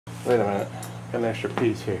Wait a minute. Got an extra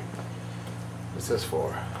piece here. What's this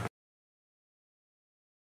for?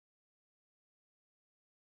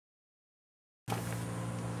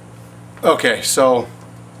 Okay, so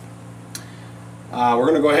we're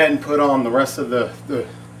going to go ahead and put on the rest of the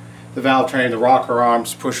valve train, the rocker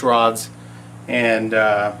arms, push rods, and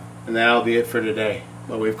that'll be it for today.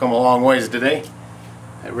 But we've come a long ways today.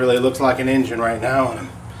 It really looks like an engine right now, and I'm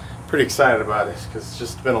pretty excited about this because it's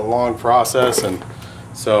just been a long process. And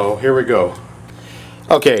so here we go.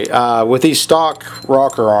 Okay, with these stock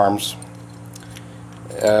rocker arms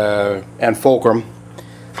and fulcrum,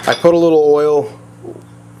 I put a little oil.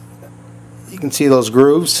 You can see those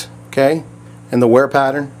grooves, okay, and the wear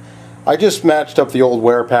pattern. I just matched up the old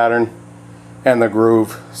wear pattern and the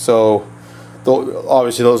groove, so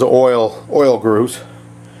obviously those are oil grooves.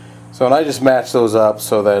 So and I just matched those up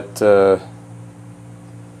so that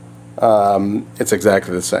it's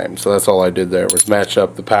exactly the same. So that's all I did there, was match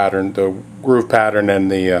up the pattern, the groove pattern,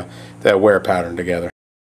 and the that wear pattern together.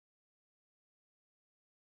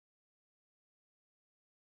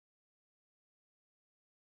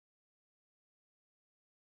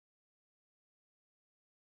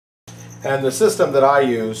 And the system that I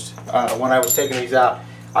used when I was taking these out,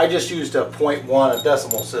 I just used a 0.1, a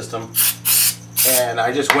decimal system, and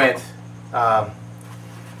I just went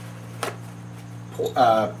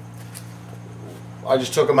I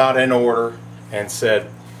just took them out in order and said,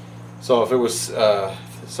 so if it was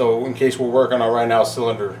so in case we're working on right now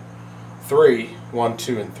cylinder 3, 1,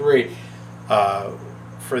 2, and 3,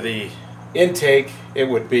 for the intake it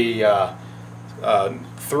would be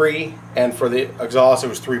 3, and for the exhaust it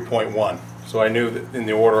was 3.1. So I knew that in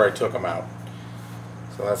the order I took them out.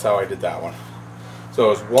 So that's how I did that one.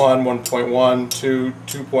 So it's 1, 1.1, 2,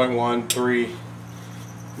 2.1, 3, and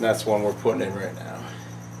that's the one we're putting in right now.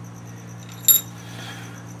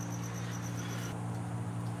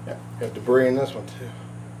 Yeah, we have debris in this one too.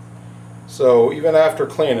 So even after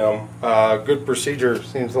cleaning them, a good procedure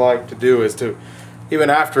seems like to do is to, even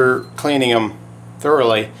after cleaning them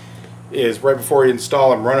thoroughly, is right before you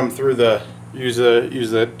install them, run them through use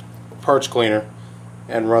the parts cleaner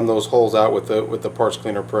and run those holes out with the parts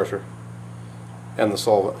cleaner pressure and the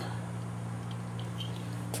solvent.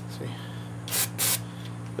 See,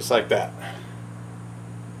 just like that.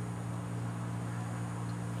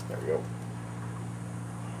 There we go.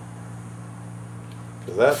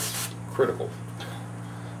 Because that's critical,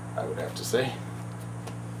 I would have to say.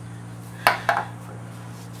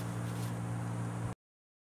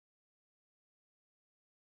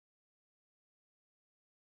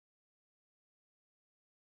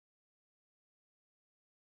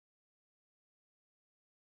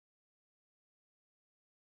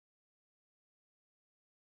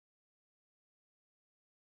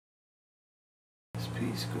 This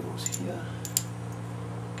piece goes here.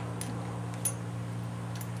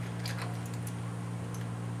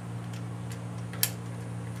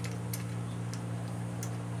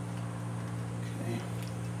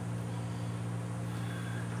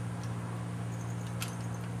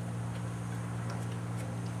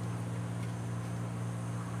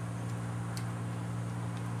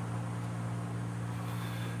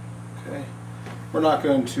 Okay, we're not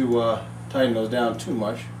going to tighten those down too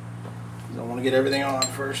much because I want to get everything on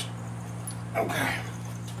first. Okay.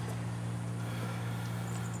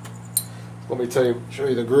 Let me show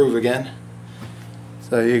you the groove again.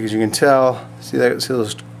 So as you can tell, see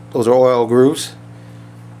those are oil grooves,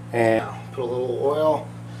 and put a little oil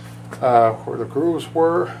where the grooves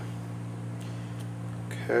were.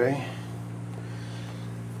 Okay.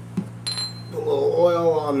 Put a little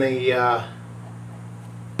oil on the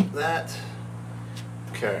that.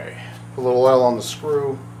 Okay. Put a little oil on the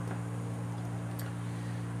screw.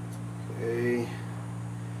 Okay.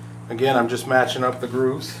 Again, I'm just matching up the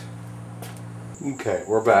grooves. Okay,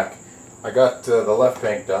 we're back. I got the left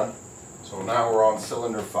bank done, so now we're on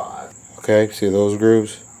cylinder 5. Okay, see those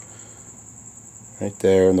grooves right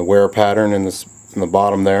there, and the wear pattern in the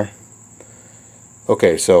bottom there.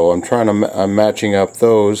 Okay, so I'm matching up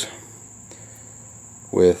those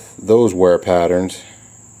with those wear patterns.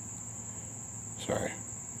 Sorry,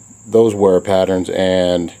 those wear patterns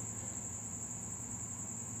and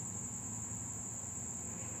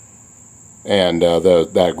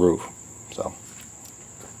that groove. So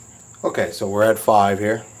okay, so we're at 5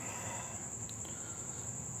 here.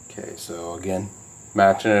 Okay, so again,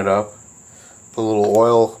 matching it up. Put a little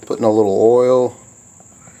oil, putting a little oil.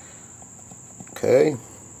 Okay,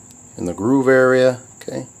 in the groove area.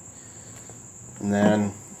 Okay, and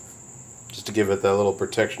then just to give it that little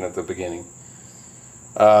protection at the beginning.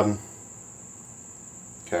 Okay.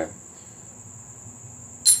 Okay.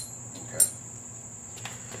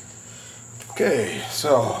 Okay,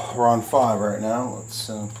 so we're on 5 right now. Let's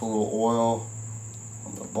put a little oil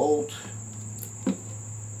on the bolt.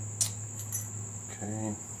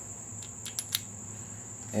 Okay,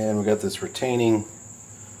 and we got this retaining,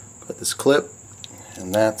 got this clip,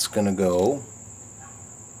 and that's gonna go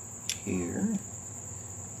here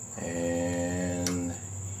and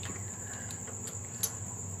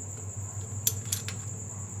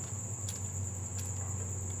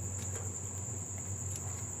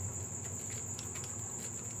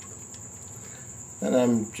and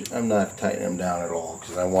I'm not tightening them down at all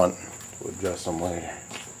because I want to adjust them later,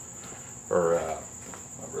 or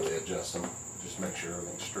not really adjust them, just make sure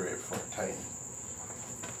everything's straight before I tighten.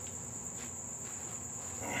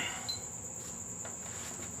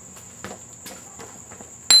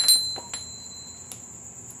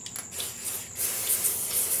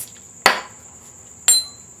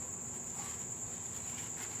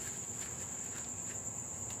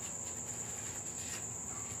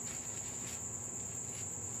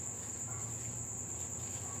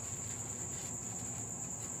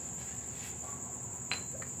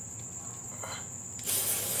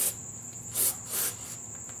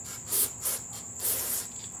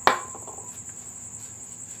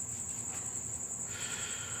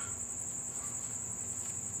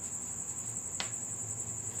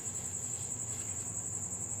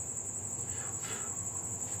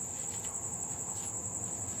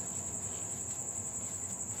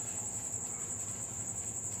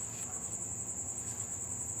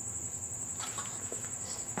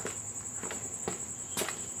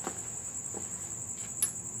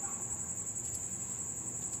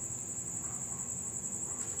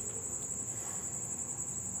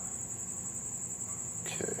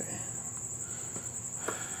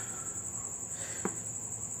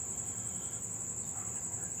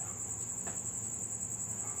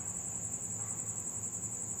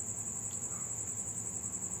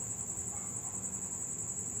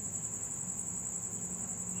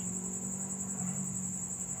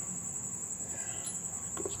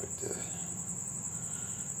 Goes like this.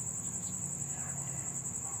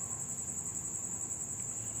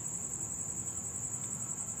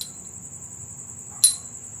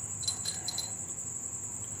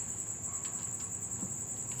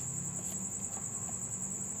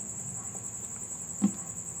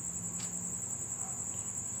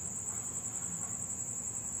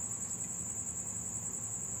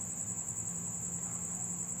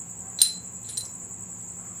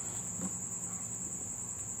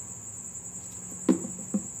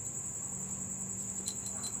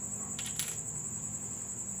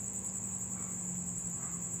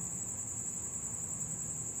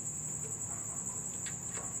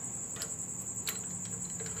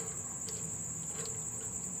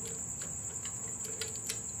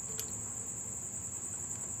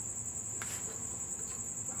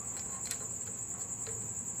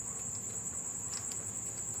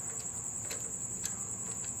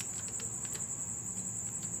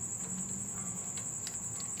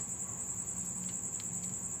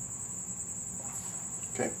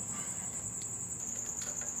 Okay.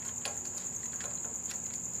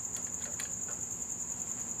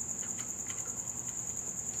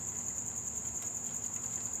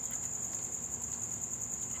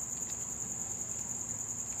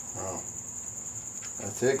 Oh,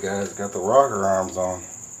 that's it, guys. Got the rocker arms on.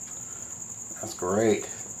 That's great.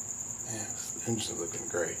 Yeah, the engine's looking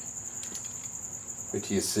great. Wait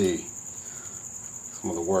till you see some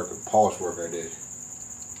of the work, the polish work I did.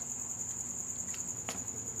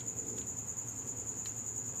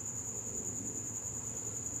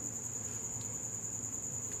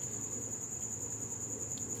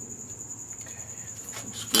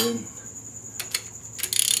 Looks good.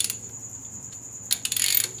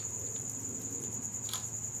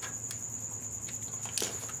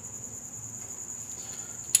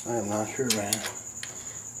 I am not sure, man.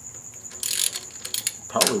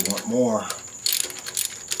 Probably want more.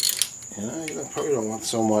 You probably don't want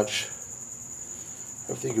so much.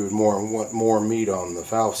 I think you would want more meat on the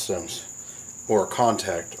valve stems, more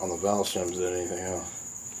contact on the valve stems than anything else.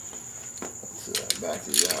 Let's back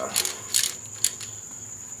these out.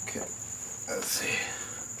 Okay, let's see.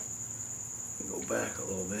 Go back a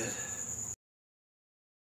little bit.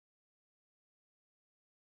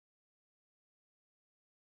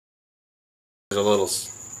 There's a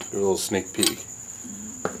little sneak peek.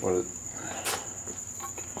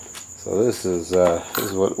 So this is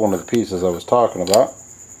what one of the pieces I was talking about.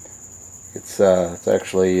 It's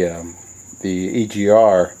actually the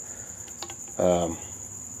EGR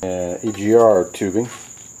EGR tubing.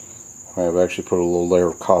 I've actually put a little layer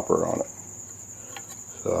of copper on it,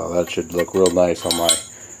 so that should look real nice on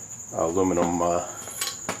aluminum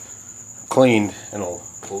cleaned and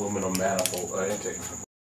aluminum manifold intake.